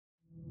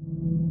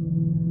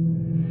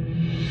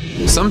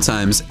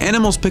Sometimes,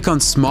 animals pick on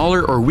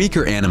smaller or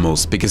weaker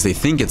animals because they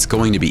think it's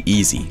going to be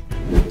easy.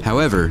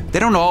 However, they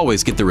don't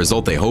always get the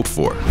result they hope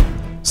for.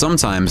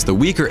 Sometimes, the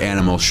weaker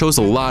animal shows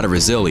a lot of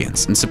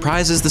resilience and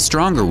surprises the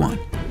stronger one.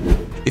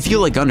 If you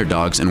like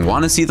underdogs and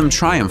want to see them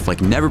triumph like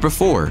never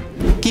before,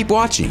 keep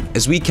watching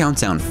as we count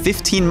down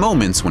 15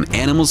 moments when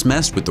animals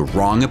messed with the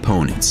wrong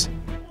opponents.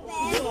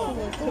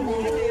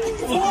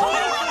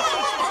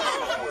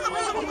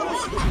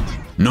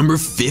 Number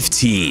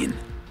 15.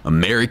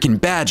 American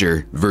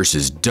Badger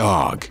versus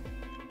Dog.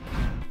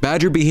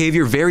 Badger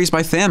behavior varies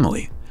by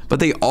family, but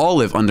they all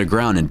live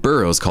underground in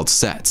burrows called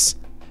setts.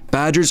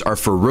 Badgers are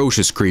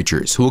ferocious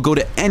creatures who will go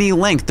to any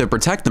length to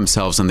protect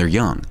themselves and their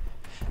young.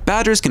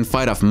 Badgers can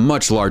fight off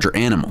much larger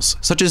animals,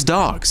 such as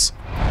dogs.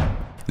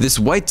 This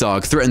white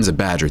dog threatens a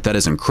badger that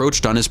has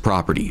encroached on his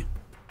property.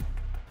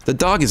 The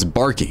dog is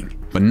barking,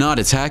 but not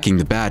attacking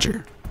the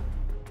badger.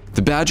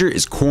 The badger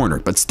is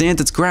cornered but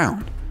stands its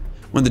ground.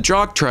 When the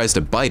dog tries to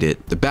bite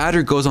it, the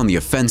badger goes on the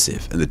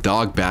offensive and the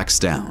dog backs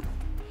down.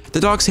 The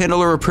dog's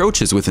handler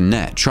approaches with a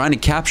net, trying to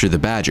capture the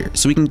badger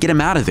so he can get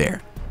him out of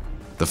there.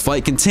 The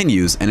fight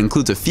continues and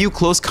includes a few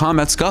close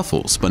combat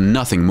scuffles, but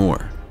nothing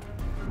more.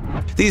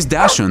 These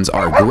Dachshunds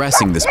are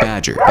aggressing this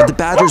badger, but the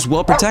badger is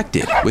well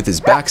protected, with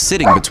his back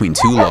sitting between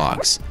two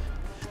logs.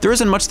 There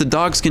isn't much the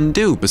dogs can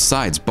do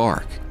besides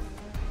bark.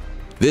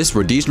 This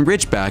Rhodesian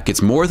Ridgeback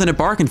gets more than a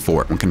bargain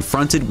for it when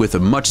confronted with a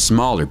much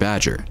smaller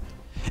badger.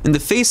 In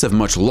the face of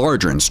much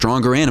larger and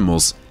stronger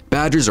animals,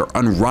 badgers are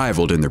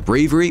unrivaled in their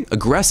bravery,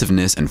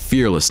 aggressiveness, and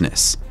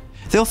fearlessness.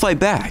 They'll fight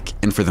back,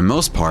 and for the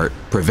most part,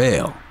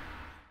 prevail.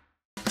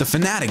 The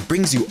Fanatic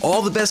brings you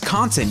all the best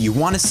content you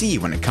want to see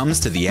when it comes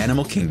to the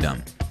animal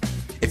kingdom.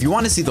 If you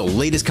want to see the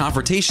latest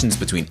confrontations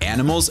between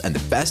animals and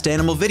the best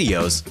animal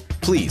videos,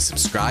 please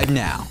subscribe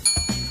now.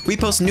 We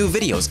post new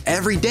videos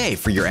every day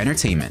for your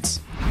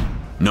entertainment.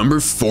 Number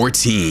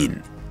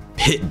 14.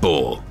 Pit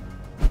Bull.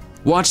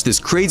 Watch this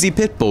crazy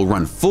pit bull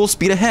run full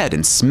speed ahead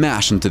and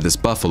smash into this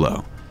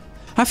buffalo.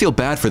 I feel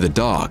bad for the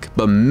dog,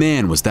 but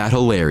man was that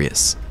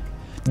hilarious.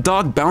 The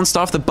dog bounced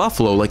off the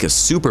buffalo like a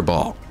super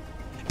ball.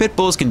 Pit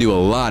bulls can do a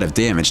lot of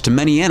damage to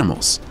many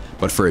animals,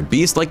 but for a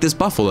beast like this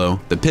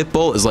buffalo, the pit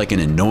bull is like an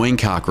annoying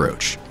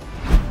cockroach.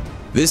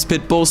 This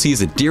pit bull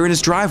sees a deer in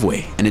his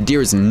driveway, and a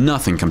deer is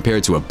nothing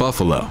compared to a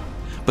buffalo.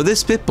 But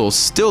this pit bull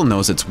still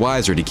knows it's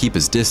wiser to keep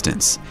his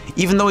distance,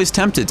 even though he's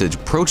tempted to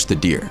approach the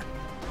deer.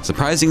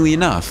 Surprisingly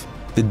enough,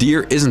 the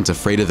deer isn't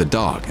afraid of the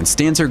dog and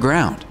stands her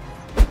ground.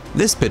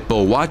 This pit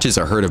bull watches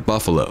a herd of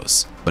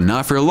buffaloes, but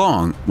not for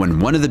long when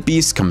one of the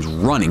beasts comes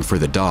running for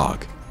the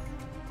dog.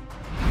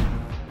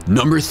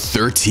 Number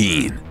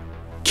 13.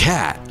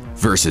 Cat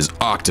versus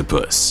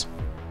Octopus.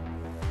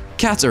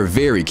 Cats are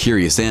very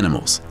curious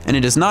animals, and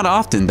it is not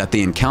often that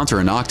they encounter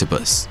an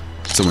octopus.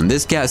 So when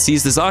this cat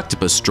sees this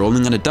octopus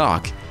strolling on a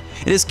dock,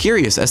 it is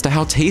curious as to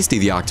how tasty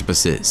the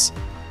octopus is.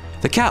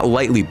 The cat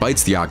lightly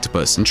bites the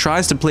octopus and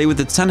tries to play with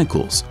its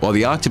tentacles, while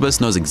the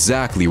octopus knows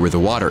exactly where the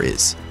water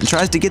is and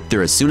tries to get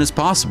there as soon as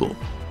possible.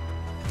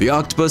 The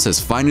octopus has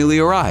finally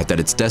arrived at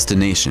its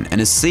destination and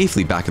is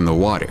safely back in the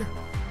water.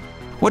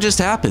 "What just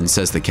happened?"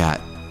 says the cat.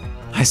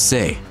 "I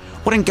say,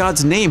 what in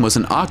God's name was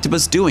an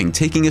octopus doing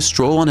taking a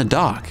stroll on a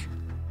dock?"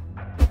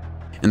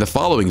 In the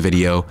following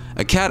video,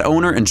 a cat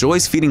owner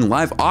enjoys feeding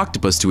live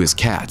octopus to his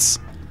cats,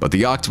 but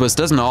the octopus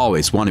doesn't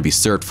always want to be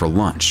served for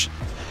lunch.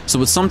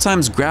 So it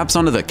sometimes grabs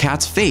onto the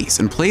cat's face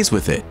and plays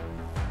with it.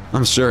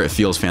 I'm sure it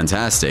feels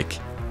fantastic.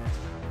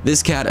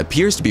 This cat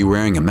appears to be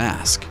wearing a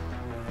mask.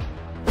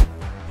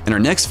 In our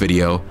next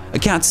video, a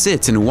cat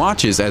sits and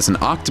watches as an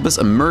octopus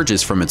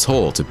emerges from its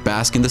hole to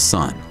bask in the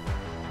sun.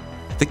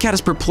 The cat is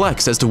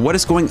perplexed as to what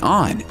is going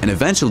on and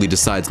eventually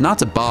decides not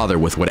to bother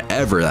with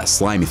whatever that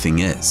slimy thing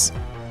is.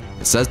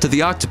 It says to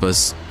the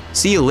octopus,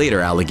 "See you later,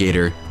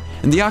 alligator,"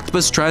 and the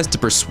octopus tries to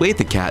persuade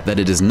the cat that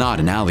it is not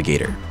an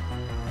alligator.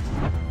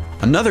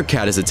 Another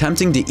cat is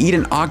attempting to eat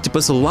an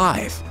octopus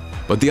alive,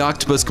 but the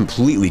octopus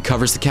completely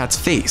covers the cat's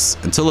face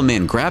until a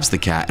man grabs the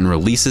cat and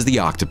releases the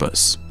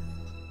octopus.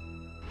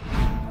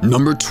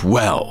 Number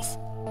 12.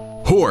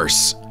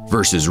 Horse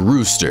versus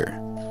Rooster.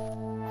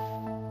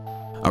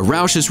 A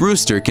raucous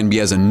rooster can be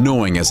as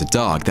annoying as a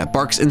dog that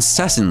barks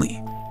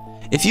incessantly.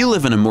 If you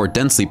live in a more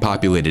densely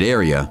populated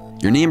area,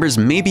 your neighbors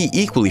may be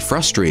equally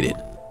frustrated.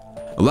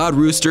 A loud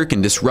rooster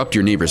can disrupt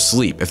your neighbor's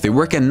sleep if they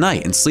work at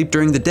night and sleep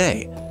during the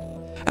day.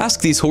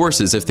 Ask these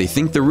horses if they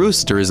think the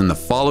roosters in the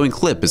following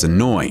clip is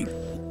annoying.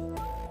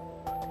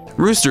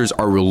 Roosters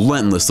are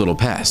relentless little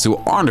pests who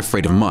aren't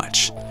afraid of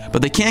much,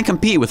 but they can't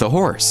compete with a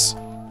horse.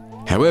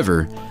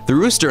 However, the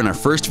rooster in our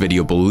first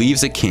video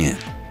believes it can.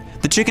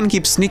 The chicken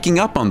keeps sneaking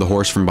up on the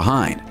horse from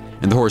behind,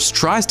 and the horse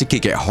tries to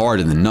kick it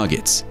hard in the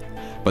nuggets,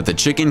 but the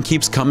chicken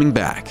keeps coming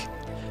back.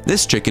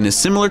 This chicken is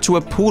similar to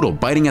a poodle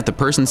biting at the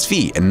person's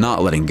feet and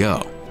not letting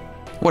go.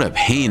 What a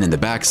pain in the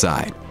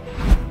backside.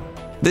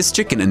 This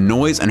chicken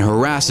annoys and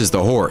harasses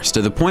the horse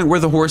to the point where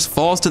the horse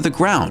falls to the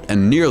ground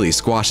and nearly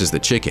squashes the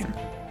chicken.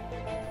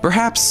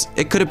 Perhaps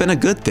it could have been a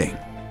good thing.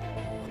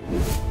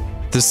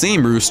 The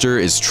same rooster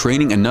is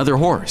training another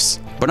horse,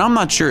 but I'm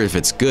not sure if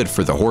it's good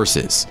for the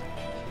horses.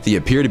 They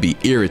appear to be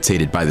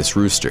irritated by this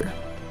rooster.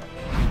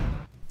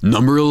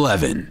 Number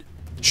 11.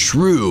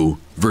 Shrew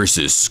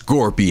versus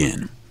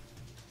scorpion.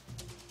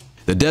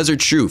 The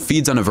desert shrew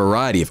feeds on a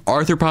variety of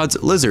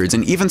arthropods, lizards,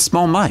 and even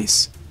small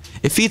mice.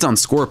 It feeds on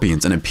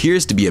scorpions and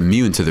appears to be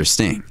immune to their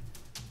sting.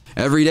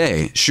 Every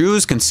day,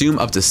 shrews consume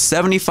up to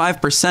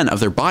 75%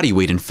 of their body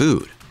weight in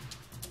food.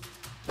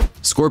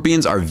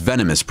 Scorpions are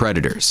venomous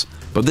predators,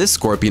 but this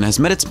scorpion has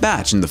met its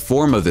match in the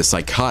form of this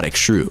psychotic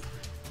shrew.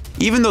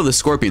 Even though the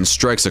scorpion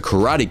strikes a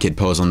Karate Kid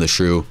pose on the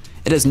shrew,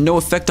 it has no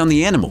effect on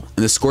the animal,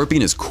 and the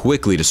scorpion is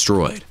quickly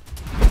destroyed.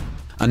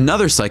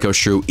 Another psycho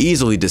shrew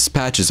easily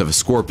dispatches of a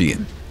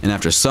scorpion, and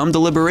after some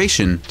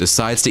deliberation,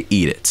 decides to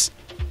eat it.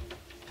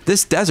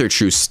 This desert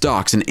shrew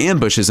stalks and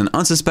ambushes an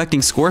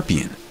unsuspecting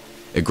scorpion.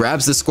 It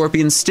grabs the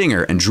scorpion's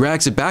stinger and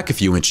drags it back a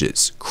few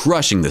inches,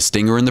 crushing the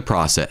stinger in the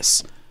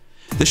process.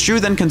 The shrew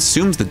then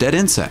consumes the dead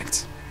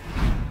insect.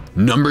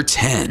 Number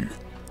 10.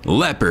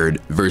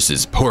 Leopard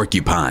versus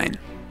porcupine.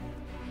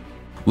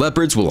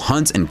 Leopards will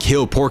hunt and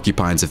kill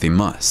porcupines if they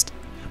must,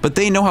 but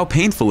they know how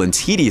painful and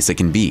tedious it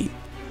can be.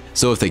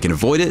 So if they can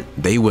avoid it,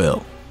 they will.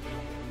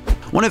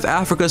 One of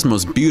Africa's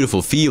most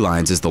beautiful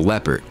felines is the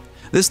leopard.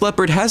 This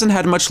leopard hasn't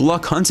had much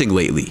luck hunting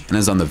lately and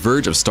is on the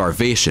verge of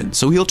starvation,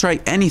 so he'll try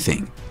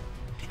anything.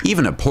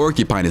 Even a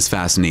porcupine is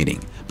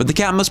fascinating, but the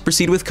cat must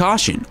proceed with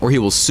caution or he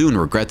will soon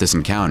regret this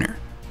encounter.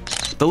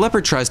 The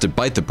leopard tries to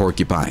bite the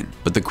porcupine,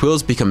 but the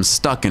quills become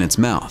stuck in its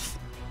mouth.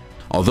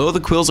 Although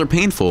the quills are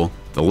painful,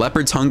 the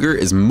leopard's hunger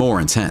is more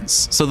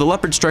intense, so the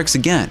leopard strikes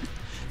again,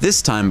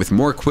 this time with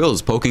more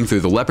quills poking through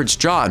the leopard's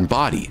jaw and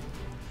body.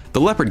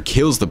 The leopard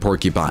kills the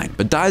porcupine,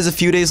 but dies a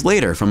few days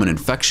later from an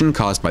infection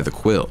caused by the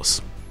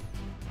quills.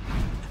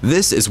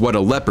 This is what a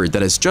leopard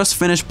that has just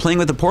finished playing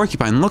with a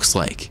porcupine looks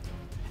like.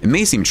 It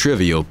may seem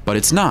trivial, but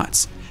it's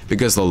not,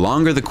 because the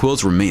longer the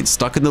quills remain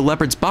stuck in the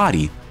leopard's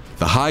body,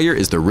 the higher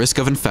is the risk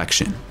of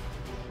infection.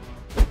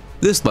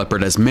 This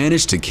leopard has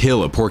managed to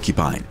kill a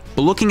porcupine,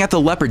 but looking at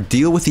the leopard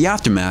deal with the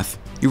aftermath,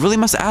 you really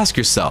must ask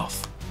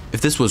yourself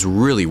if this was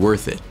really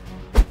worth it.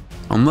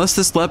 Unless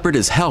this leopard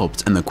is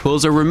helped and the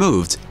quills are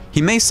removed,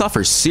 he may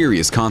suffer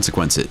serious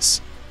consequences.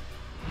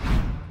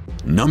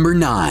 Number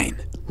 9.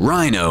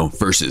 Rhino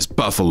versus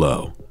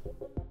buffalo.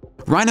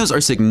 Rhinos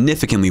are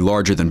significantly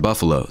larger than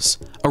buffaloes.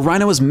 A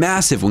rhino is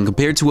massive when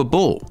compared to a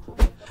bull.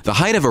 The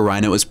height of a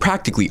rhino is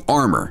practically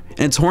armor,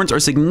 and its horns are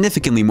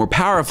significantly more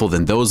powerful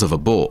than those of a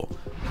bull.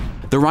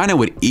 The rhino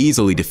would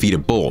easily defeat a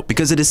bull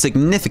because it is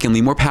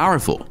significantly more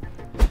powerful.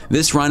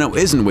 This rhino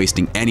isn't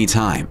wasting any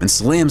time and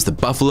slams the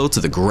buffalo to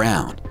the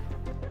ground.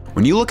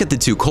 When you look at the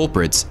two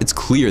culprits, it's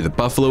clear the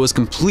buffalo is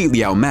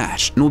completely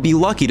outmatched and will be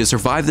lucky to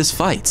survive this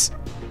fight.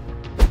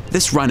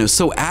 This rhino is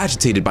so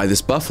agitated by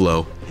this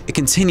buffalo, it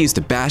continues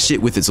to bash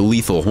it with its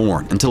lethal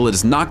horn until it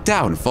is knocked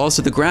out and falls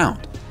to the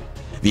ground.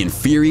 The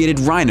infuriated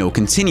rhino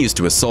continues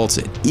to assault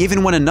it,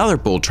 even when another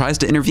bull tries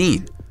to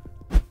intervene.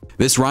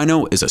 This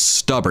rhino is a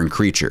stubborn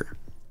creature.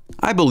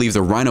 I believe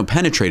the rhino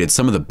penetrated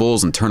some of the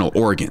bull's internal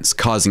organs,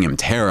 causing him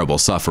terrible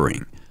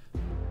suffering.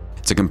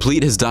 To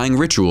complete his dying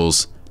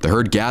rituals, the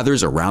herd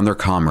gathers around their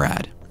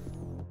comrade.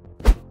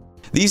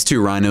 These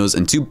two rhinos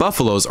and two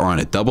buffaloes are on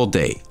a double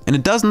date, and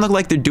it doesn't look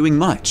like they're doing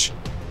much.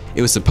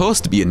 It was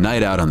supposed to be a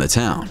night out on the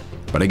town,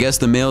 but I guess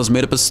the males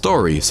made up a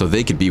story so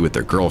they could be with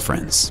their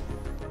girlfriends.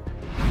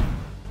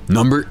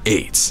 Number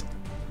 8.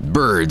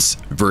 Birds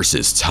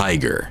versus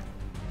tiger.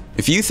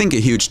 If you think a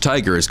huge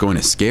tiger is going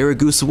to scare a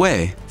goose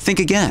away, think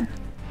again.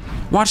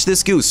 Watch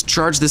this goose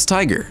charge this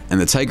tiger, and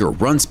the tiger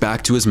runs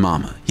back to his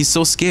mama. He's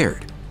so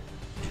scared.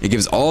 It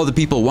gives all the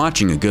people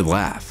watching a good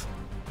laugh.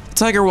 The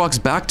tiger walks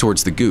back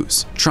towards the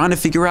goose, trying to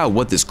figure out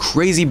what this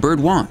crazy bird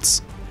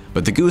wants.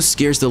 But the goose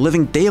scares the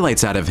living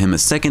daylights out of him a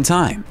second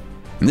time,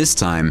 and this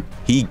time,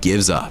 he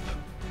gives up.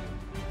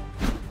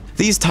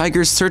 These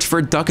tigers search for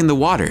a duck in the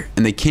water,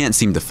 and they can't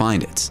seem to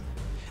find it.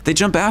 They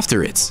jump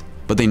after it,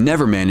 but they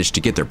never manage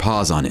to get their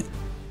paws on it.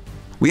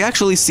 We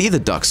actually see the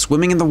duck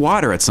swimming in the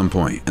water at some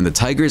point, and the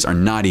tigers are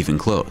not even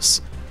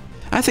close.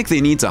 I think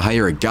they need to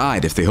hire a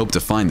guide if they hope to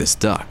find this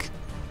duck.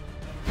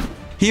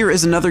 Here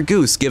is another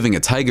goose giving a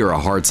tiger a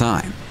hard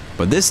time,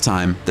 but this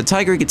time, the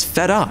tiger gets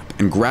fed up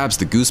and grabs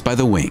the goose by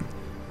the wing.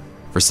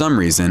 For some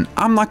reason,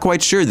 I'm not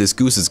quite sure this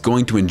goose is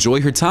going to enjoy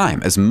her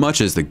time as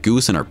much as the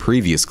goose in our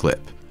previous clip.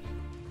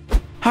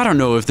 I don't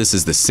know if this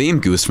is the same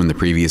goose from the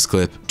previous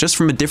clip, just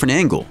from a different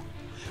angle.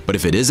 But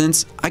if it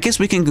isn't, I guess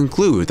we can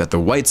conclude that the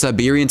white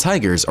Siberian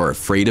tigers are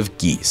afraid of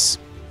geese.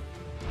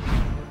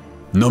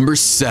 Number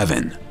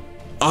 7.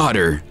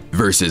 Otter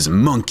versus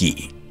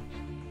monkey.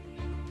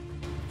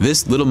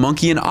 This little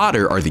monkey and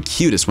otter are the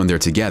cutest when they're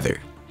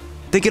together.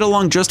 They get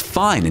along just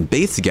fine and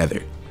bathe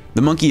together.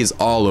 The monkey is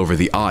all over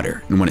the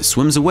otter, and when it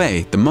swims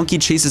away, the monkey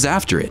chases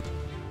after it.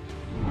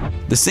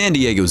 The San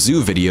Diego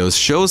Zoo videos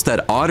shows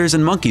that otters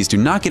and monkeys do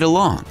not get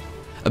along.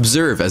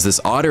 Observe as this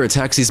otter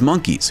attacks these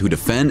monkeys who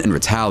defend and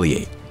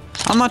retaliate.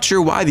 I'm not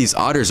sure why these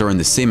otters are in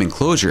the same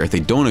enclosure if they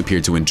don't appear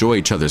to enjoy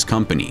each other's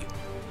company.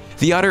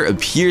 The otter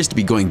appears to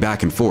be going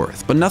back and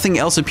forth, but nothing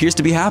else appears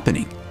to be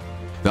happening.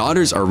 The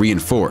otters are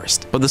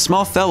reinforced, but the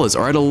small fellas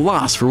are at a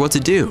loss for what to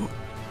do.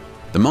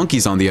 The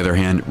monkeys, on the other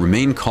hand,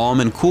 remain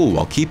calm and cool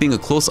while keeping a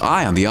close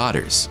eye on the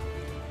otters.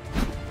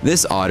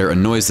 This otter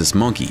annoys this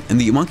monkey, and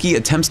the monkey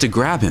attempts to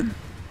grab him.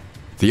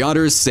 The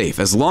otter is safe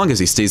as long as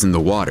he stays in the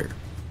water.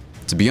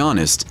 To be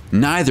honest,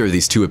 neither of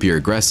these two appear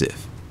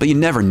aggressive, but you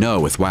never know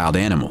with wild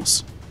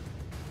animals.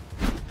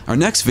 Our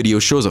next video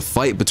shows a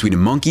fight between a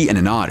monkey and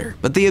an otter,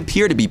 but they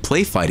appear to be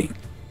play fighting.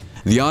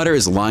 The otter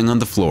is lying on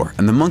the floor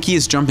and the monkey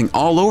is jumping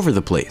all over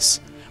the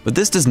place, but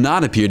this does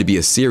not appear to be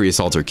a serious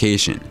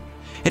altercation.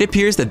 It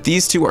appears that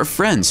these two are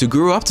friends who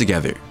grew up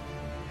together.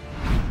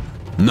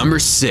 Number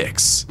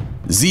 6.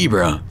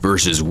 Zebra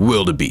versus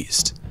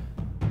wildebeest.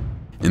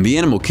 In the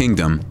animal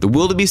kingdom, the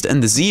wildebeest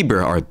and the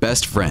zebra are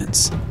best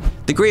friends.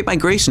 The Great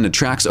Migration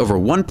attracts over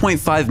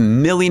 1.5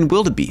 million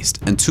wildebeest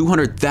and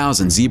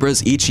 200,000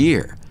 zebras each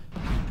year.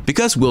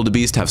 Because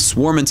wildebeest have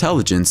swarm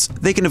intelligence,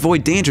 they can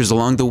avoid dangers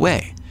along the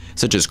way,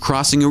 such as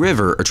crossing a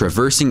river or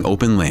traversing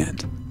open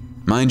land.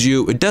 Mind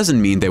you, it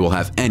doesn't mean they will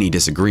have any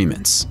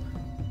disagreements.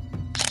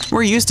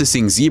 We're used to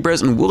seeing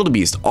zebras and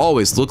wildebeest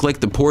always look like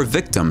the poor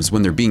victims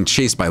when they're being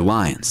chased by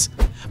lions.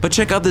 But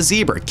check out the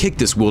zebra kick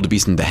this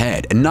wildebeest in the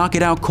head and knock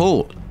it out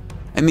cold.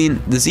 I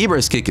mean, the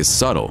zebra's kick is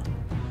subtle,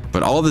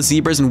 but all the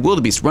zebras and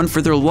wildebeest run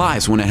for their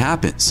lives when it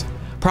happens,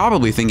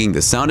 probably thinking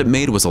the sound it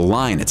made was a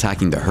lion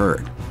attacking the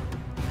herd.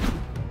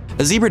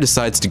 A zebra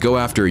decides to go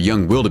after a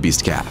young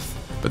wildebeest calf,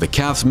 but the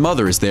calf's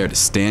mother is there to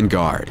stand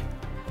guard.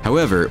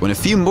 However, when a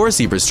few more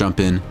zebras jump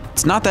in,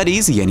 it's not that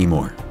easy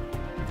anymore.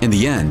 In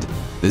the end,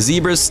 the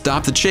zebras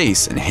stop the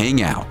chase and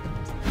hang out.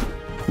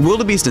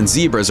 Wildebeest and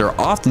zebras are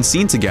often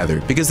seen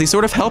together because they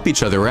sort of help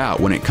each other out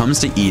when it comes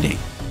to eating.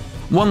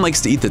 One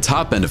likes to eat the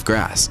top end of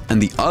grass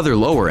and the other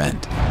lower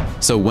end.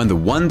 So when the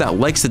one that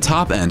likes the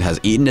top end has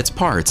eaten its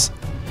parts,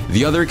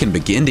 the other can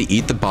begin to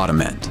eat the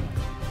bottom end.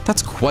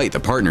 That's quite the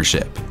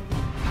partnership.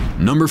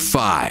 Number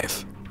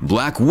 5.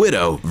 Black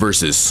widow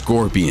versus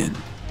scorpion.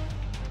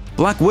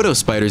 Black widow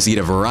spiders eat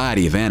a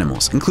variety of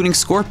animals, including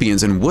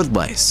scorpions and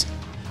woodlice.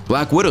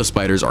 Black widow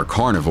spiders are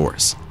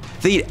carnivores.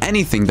 They eat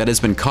anything that has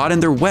been caught in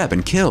their web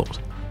and killed.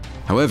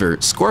 However,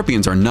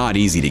 scorpions are not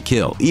easy to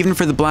kill, even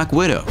for the black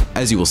widow,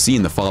 as you will see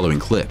in the following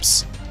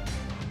clips.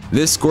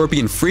 This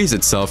scorpion frees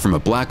itself from a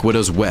black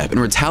widow's web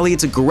and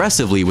retaliates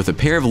aggressively with a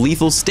pair of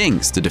lethal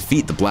stings to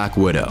defeat the black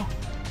widow.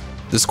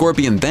 The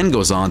scorpion then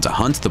goes on to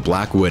hunt the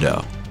black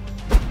widow.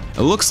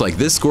 It looks like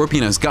this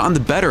scorpion has gotten the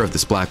better of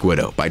this black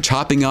widow by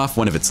chopping off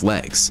one of its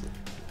legs.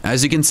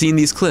 As you can see in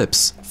these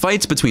clips,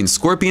 fights between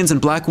scorpions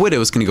and black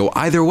widows can go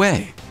either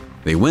way.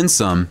 They win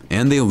some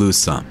and they lose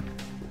some.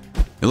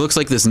 It looks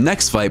like this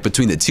next fight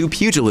between the two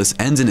pugilists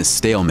ends in a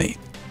stalemate,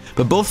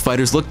 but both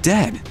fighters look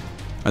dead.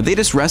 Are they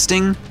just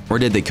resting, or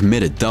did they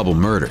commit a double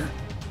murder?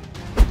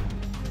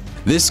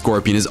 This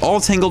scorpion is all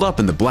tangled up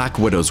in the black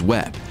widow's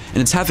web,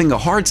 and it's having a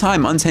hard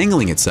time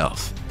untangling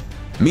itself.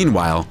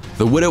 Meanwhile,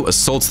 the widow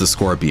assaults the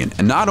scorpion,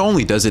 and not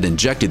only does it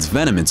inject its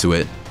venom into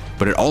it,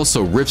 but it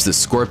also rips the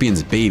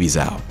scorpion's babies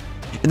out.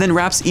 It then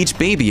wraps each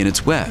baby in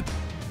its web,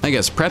 I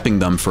guess prepping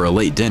them for a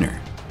late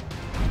dinner.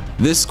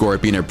 This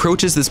scorpion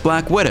approaches this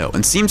black widow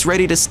and seems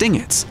ready to sting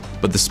it,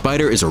 but the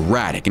spider is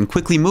erratic and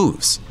quickly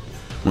moves.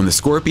 When the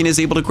scorpion is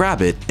able to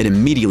grab it, it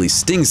immediately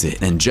stings it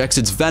and injects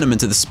its venom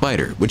into the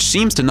spider, which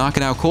seems to knock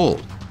it out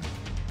cold.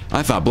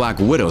 I thought black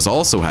widows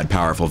also had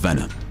powerful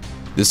venom.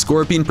 The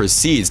scorpion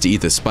proceeds to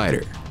eat the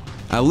spider.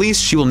 At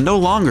least she will no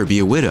longer be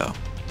a widow.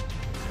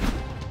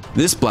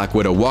 This black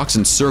widow walks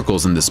in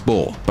circles in this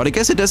bowl, but I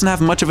guess it doesn't have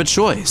much of a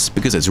choice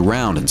because it's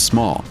round and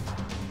small.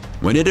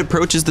 When it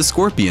approaches the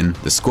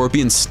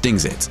scorpion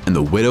stings it and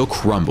the widow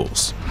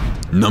crumbles.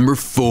 Number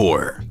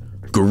 4.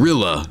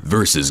 Gorilla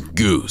versus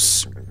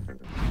goose.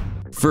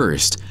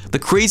 First, the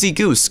crazy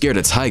goose scared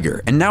a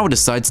tiger and now it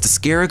decides to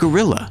scare a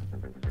gorilla.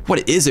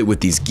 What is it with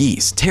these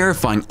geese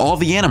terrifying all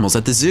the animals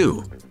at the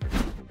zoo?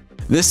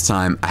 This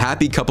time, a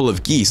happy couple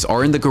of geese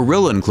are in the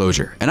gorilla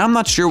enclosure and I'm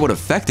not sure what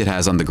effect it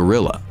has on the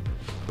gorilla.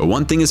 But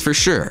one thing is for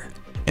sure,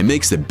 it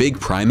makes the big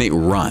primate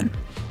run.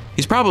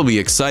 He's probably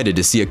excited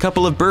to see a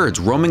couple of birds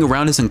roaming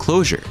around his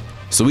enclosure,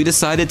 so he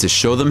decided to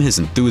show them his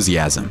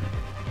enthusiasm.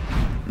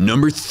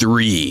 Number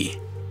 3.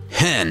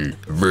 Hen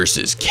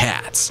versus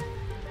cat.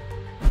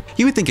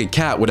 You would think a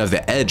cat would have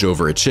the edge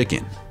over a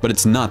chicken, but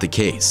it's not the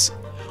case.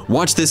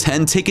 Watch this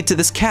hen take it to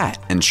this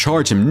cat and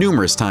charge him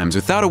numerous times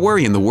without a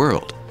worry in the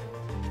world.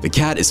 The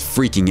cat is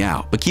freaking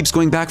out, but keeps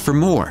going back for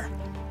more.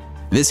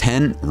 This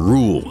hen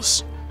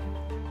rules.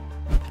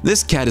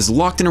 This cat is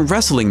locked in a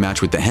wrestling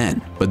match with the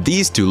hen, but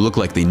these two look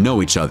like they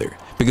know each other,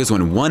 because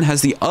when one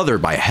has the other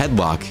by a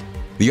headlock,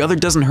 the other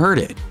doesn't hurt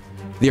it.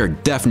 They are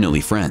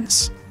definitely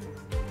friends.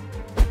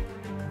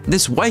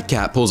 This white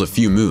cat pulls a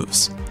few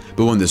moves,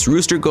 but when this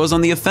rooster goes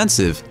on the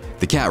offensive,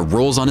 the cat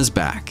rolls on his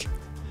back.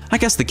 I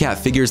guess the cat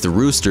figures the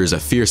rooster is a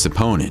fierce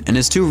opponent and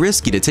is too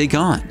risky to take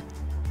on.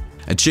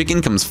 A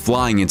chicken comes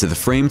flying into the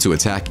frame to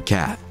attack a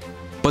cat,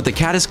 but the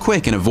cat is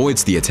quick and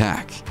avoids the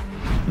attack.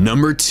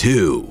 Number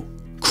 2.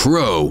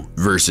 Crow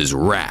versus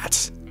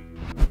rat.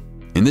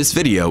 In this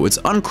video, it's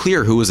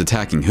unclear who is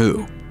attacking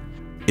who.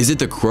 Is it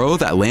the crow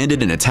that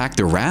landed and attacked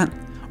the rat?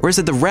 Or is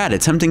it the rat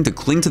attempting to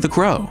cling to the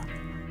crow?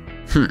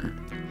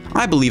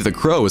 I believe the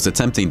crow is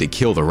attempting to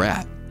kill the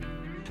rat.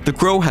 The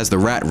crow has the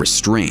rat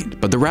restrained,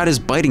 but the rat is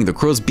biting the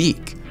crow's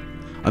beak.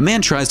 A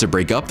man tries to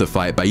break up the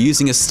fight by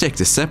using a stick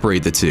to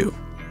separate the two.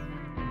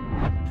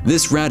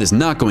 This rat is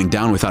not going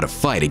down without a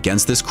fight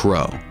against this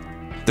crow.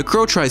 The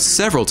crow tries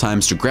several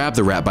times to grab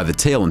the rat by the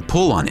tail and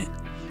pull on it,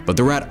 but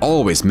the rat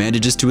always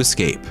manages to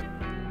escape.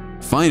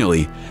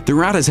 Finally, the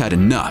rat has had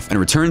enough and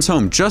returns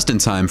home just in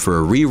time for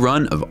a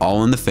rerun of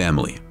All in the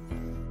Family.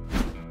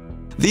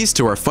 These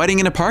two are fighting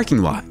in a parking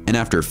lot, and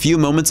after a few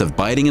moments of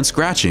biting and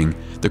scratching,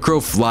 the crow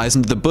flies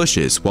into the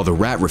bushes while the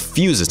rat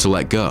refuses to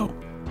let go.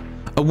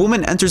 A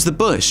woman enters the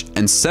bush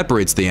and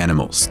separates the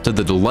animals, to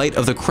the delight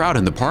of the crowd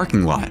in the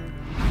parking lot.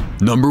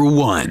 Number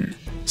 1.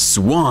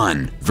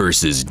 Swan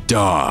versus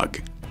Dog.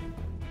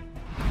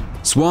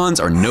 Swans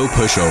are no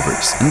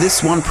pushovers, and this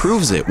swan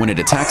proves it when it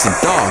attacks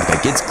a dog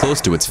that gets close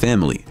to its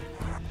family.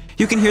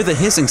 You can hear the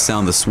hissing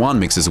sound the swan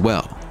makes as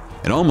well.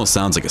 It almost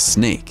sounds like a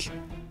snake.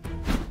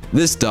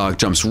 This dog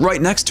jumps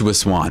right next to a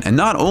swan, and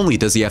not only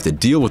does he have to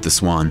deal with the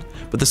swan,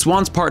 but the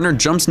swan's partner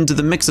jumps into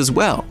the mix as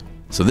well,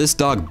 so this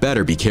dog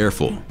better be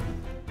careful.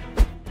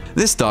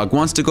 This dog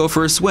wants to go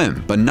for a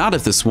swim, but not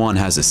if the swan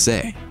has a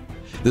say.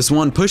 The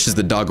swan pushes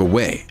the dog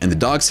away, and the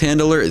dog's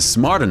handler is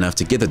smart enough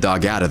to get the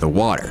dog out of the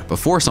water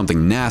before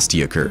something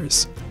nasty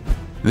occurs.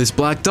 This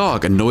black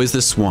dog annoys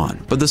the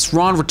swan, but the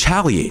swan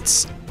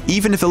retaliates,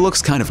 even if it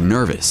looks kind of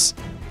nervous.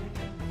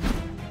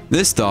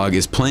 This dog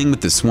is playing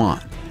with the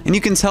swan, and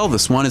you can tell the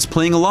swan is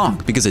playing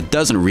along because it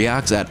doesn't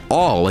react at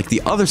all like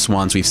the other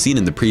swans we've seen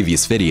in the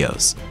previous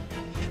videos.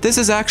 This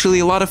is actually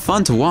a lot of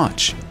fun to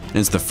watch, and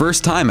it's the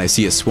first time I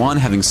see a swan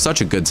having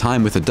such a good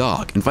time with a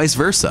dog, and vice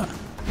versa.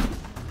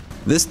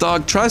 This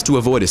dog tries to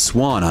avoid a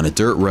swan on a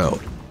dirt road,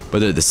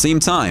 but at the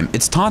same time,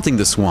 it's taunting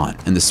the swan,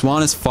 and the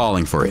swan is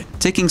falling for it,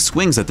 taking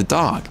swings at the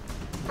dog.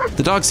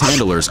 The dog's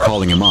handler is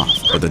calling him off,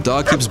 but the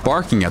dog keeps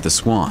barking at the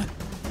swan.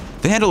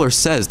 The handler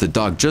says the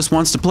dog just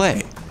wants to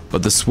play,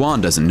 but the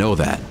swan doesn't know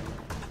that.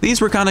 These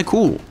were kinda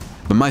cool,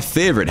 but my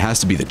favorite has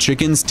to be the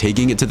chickens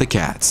taking it to the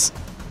cats.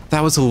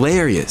 That was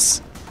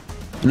hilarious.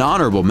 An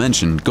honorable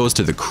mention goes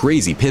to the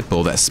crazy pit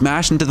bull that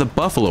smashed into the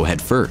buffalo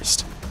head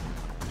first.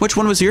 Which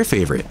one was your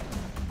favorite?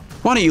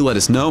 Why don't you let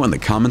us know in the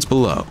comments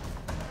below.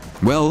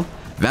 Well,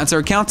 that's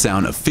our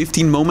countdown of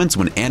 15 moments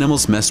when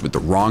animals messed with the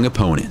wrong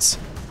opponents.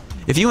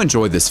 If you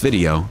enjoyed this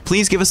video,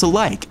 please give us a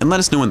like and let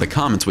us know in the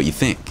comments what you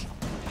think.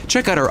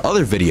 Check out our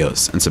other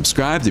videos and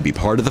subscribe to be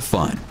part of the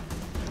fun.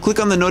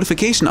 Click on the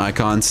notification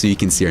icon so you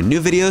can see our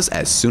new videos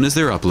as soon as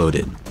they're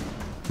uploaded.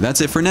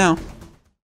 That's it for now.